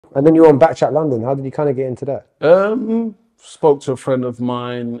And then you were on BKCHAT London. How did you kind of get into that? Spoke to a friend of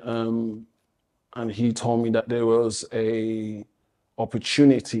mine, and he told me that there was a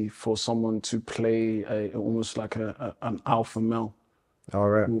opportunity for someone to play almost like an alpha male, All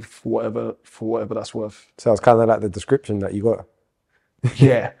right. for whatever that's worth. So it's kind of like the description that you got.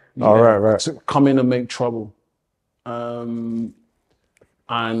 Yeah, All yeah. right, right. To come in and make trouble. And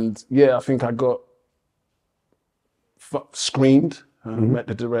yeah, I think I got screened, met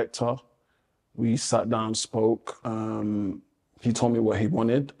the director. We sat down, spoke. He told me what he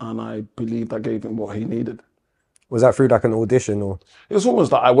wanted, and I believed I gave him what he needed. Was that through like an audition or? It was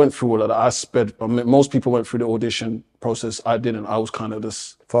almost like I went through all of that. I mean, most people went through the audition process. I didn't. I was kind of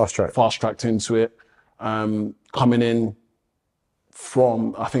just Fast tracked into it. Coming in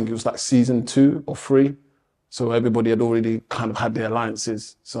from, I think it was like season 2 or 3. So everybody had already kind of had their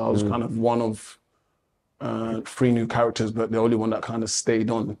alliances. So I was kind of one of 3 new characters, but the only one that kind of stayed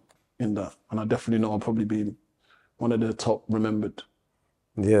on in that. And I definitely know I'll probably be one of the top remembered.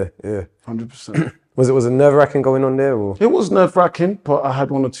 Yeah, yeah. 100%. Was it nerve-wracking going on there or? It was nerve-wracking, but I had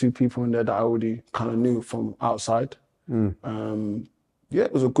 1 or 2 people in there that I already kind of knew from outside. Yeah,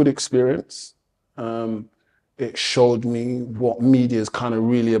 it was a good experience. It showed me what media is kind of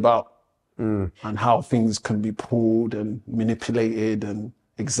really about. And how things can be pulled and manipulated and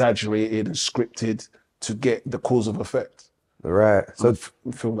exaggerated and scripted to get the cause of effect. Right. So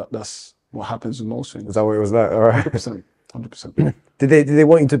I feel like that's what happens with most things. is that what it was like? All right. 100%. 100%. Did they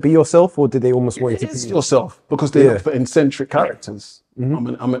want you to be yourself, or did they almost want you to It's be yourself, because they're not for eccentric characters.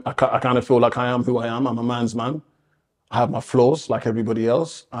 I kind of feel like I am who I am. I'm a man's man. I have my flaws like everybody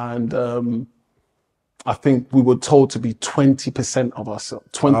else. And I think we were told to be 20% of ourselves,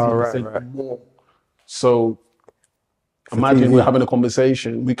 20% more. So imagine we're having a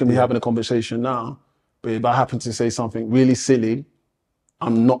conversation. We can be having a conversation now, but if I happen to say something really silly,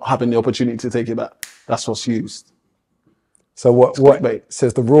 I'm not having the opportunity to take it back. That's what's used. So what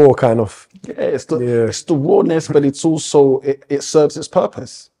says the raw kind of? Yeah, it's the rawness, but it's also, it serves its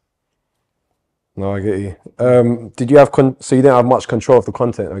purpose. No, I get you. Did you have, so you didn't have much control of the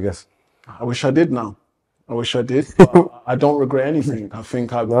content, I guess? I wish I did now. I wish I did. But I don't regret anything. I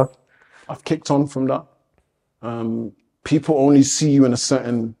think I've kicked on from that. People only see you in a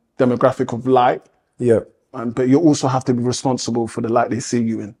certain demographic of light. Yeah. But you also have to be responsible for the light they see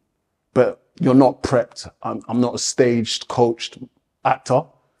you in. But you're not prepped. I'm not a staged, coached actor.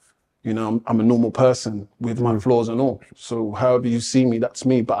 You know, I'm a normal person with my flaws and all. So however you see me, that's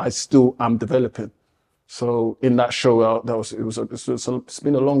me. But I still am developing. So in that show, it's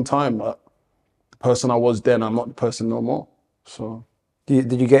been a long time. But the person I was then, I'm not the person no more. So.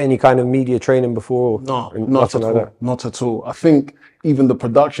 Did you get any kind of media training before? No, not at all. Not at all. I think even the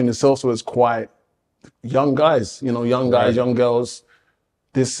production itself was quite young guys. You know, young guys, young girls.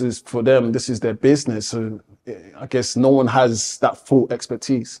 This is for them. This is their business. So I guess no one has that full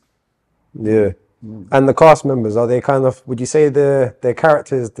expertise. Yeah. And the cast members, are they kind of, would you say their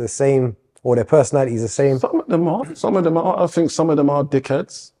characters the same, or their personalities the same? Some of them are. Some of them are. I think some of them are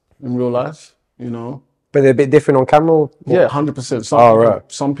dickheads in real life, you know. But they're a bit different on camera? Yeah,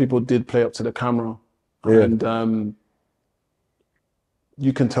 100%. Some people did play up to the camera. Yeah. And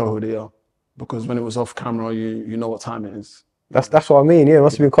you can tell who they are, because when it was off camera, you know what time it is. That's what I mean. Yeah, it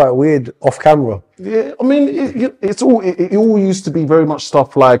must have been quite weird off camera. Yeah, I mean, it all used to be very much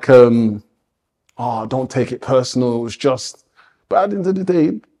stuff like, don't take it personal. It was just, but at the end of the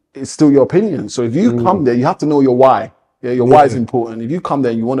day, it's still your opinion. So if you come there, you have to know your why. Yeah, your why is important. If you come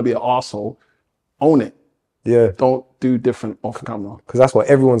there and you want to be an arsehole, own it. Yeah. Don't do different off camera. Because that's what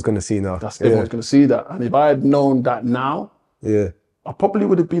everyone's going to see now. Everyone's going to see that. And if I had known that now, I probably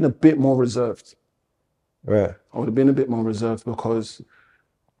would have been a bit more reserved. Right. I would have been a bit more reserved, because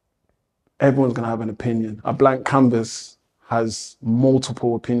everyone's going to have an opinion. A blank canvas has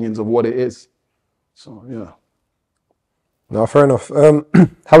multiple opinions of what it is. So, yeah. No, fair enough.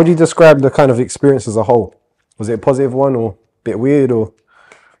 How would you describe the kind of experience as a whole? Was it a positive one, or a bit weird, or?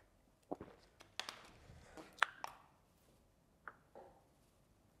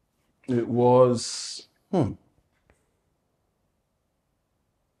 It was,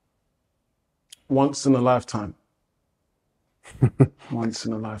 once in a lifetime. Once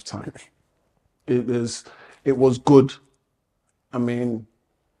in a lifetime. It was good. I mean,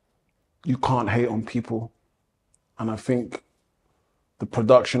 you can't hate on people. And I think the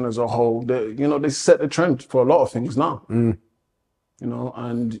production as a whole, they set the trend for a lot of things now. You know,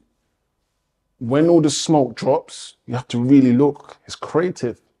 and when all the smoke drops, you have to really look. It's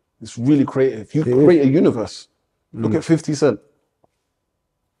creative. It's really creative. You create a universe. Look at 50 Cent.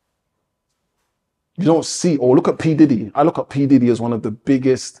 you don't see, or look at P. Diddy. I look at P. Diddy as one of the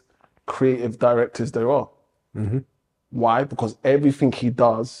biggest creative directors there are. Why? Because everything he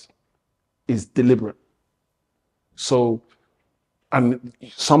does is deliberate. So, and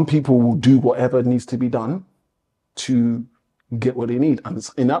some people will do whatever needs to be done to get what they need. And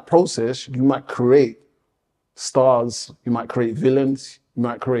in that process, you might create stars, you might create villains, you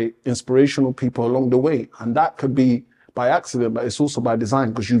might create inspirational people along the way. And that could be by accident, but it's also by design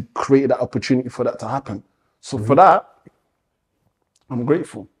because you created that opportunity for that to happen. So for that, I'm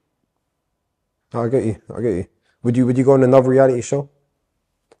grateful. I get you. I get you. Would you go on another reality show?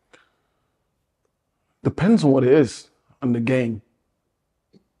 Depends on what it is and the game.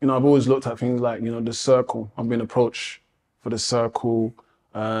 You know, I've always looked at things like, you know, The Circle. I've been approached for The Circle.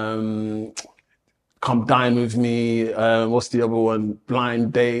 Come Dine With Me. What's the other one?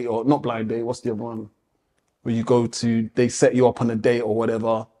 Blind Date, or not Blind Date. What's the other one? Where you go to, they set you up on a date or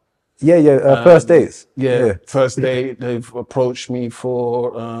whatever. Yeah. First dates. Yeah, First Date. They've approached me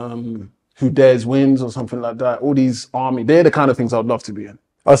for Who Dares Wins or something like that. All these army, they're the kind of things I'd love to be in.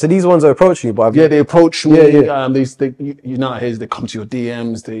 Oh, so these ones are approaching you, but yeah, they approach me. Yeah. They you know, they come to your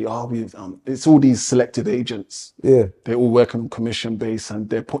DMs. It's all these selective agents. Yeah. They all work on commission base, and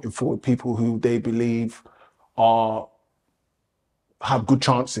they're putting forward people who they believe have good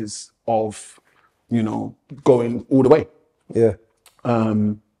chances of, you know, going all the way. Yeah.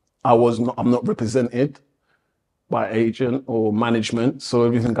 I'm not represented by agent or management, so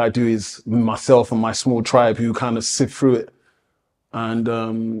everything I do is myself and my small tribe who kind of sift through it. And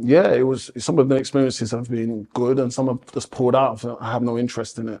some of the experiences have been good, and some have just pulled out. I have no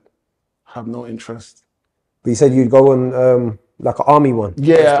interest in it. I have no interest. But you said you'd go on like an army one.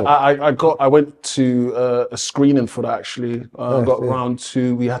 Yeah, I went to a screening for that actually. Round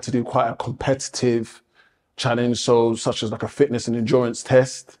two. We had to do quite a competitive challenge, so such as like a fitness and endurance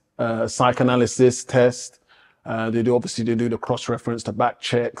test, psychoanalysis test. They do the cross-reference, the back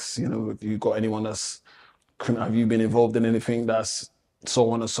checks. You know, if you've got anyone that's, have you been involved in anything, that's so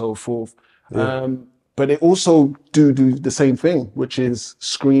on and so forth. Yeah. But they also do the same thing, which is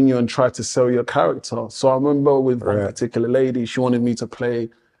screen you and try to sell your character. So I remember with one particular lady, she wanted me to play,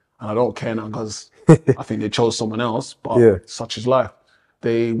 and I don't care now because I think they chose someone else, but such is life.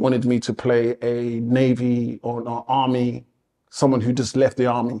 They wanted me to play a Navy or an Army, someone who just left the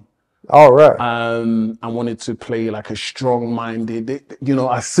Army. Oh, right. I wanted to play like a strong-minded, you know,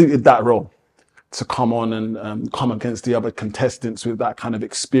 I suited that role to come on and come against the other contestants with that kind of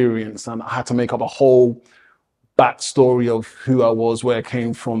experience. And I had to make up a whole backstory of who I was, where I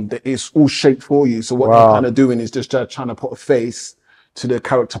came from. It's all shaped for you. So what you're kind of doing is just trying to put a face to the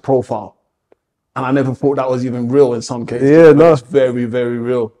character profile. And I never thought that was even real in some cases. Yeah, no. It's very, very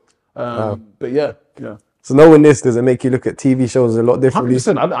real. But yeah. So knowing this, does it make you look at TV shows a lot differently?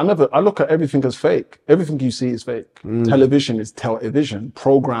 100%. I look at everything as fake. Everything you see is fake. Television is television.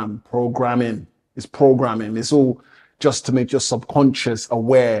 Programming is programming. It's all just to make your subconscious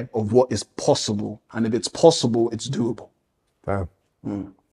aware of what is possible. And if it's possible, it's doable. Damn.